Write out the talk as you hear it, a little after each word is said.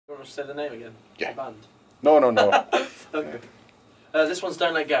You want to say the name again? Yeah. The band? No, no, no. Okay. This one's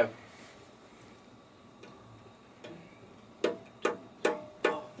Don't Let Go.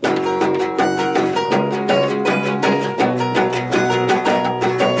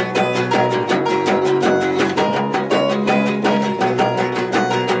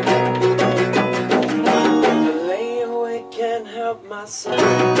 Can't help myself.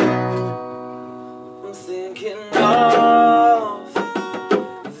 I'm thinking of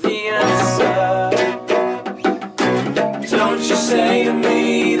the answer. Don't you say to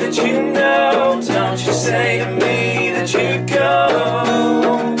me that you know. Don't you say to me that you go.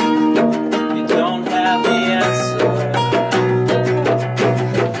 You don't have the answer.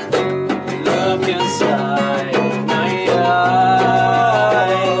 Look inside my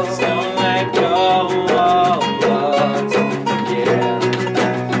eyes. Don't let go.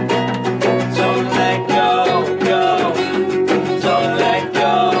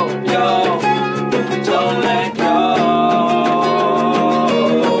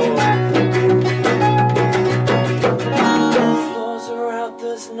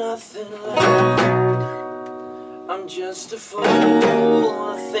 Nothing left. I'm just a fool. I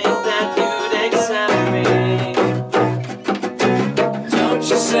think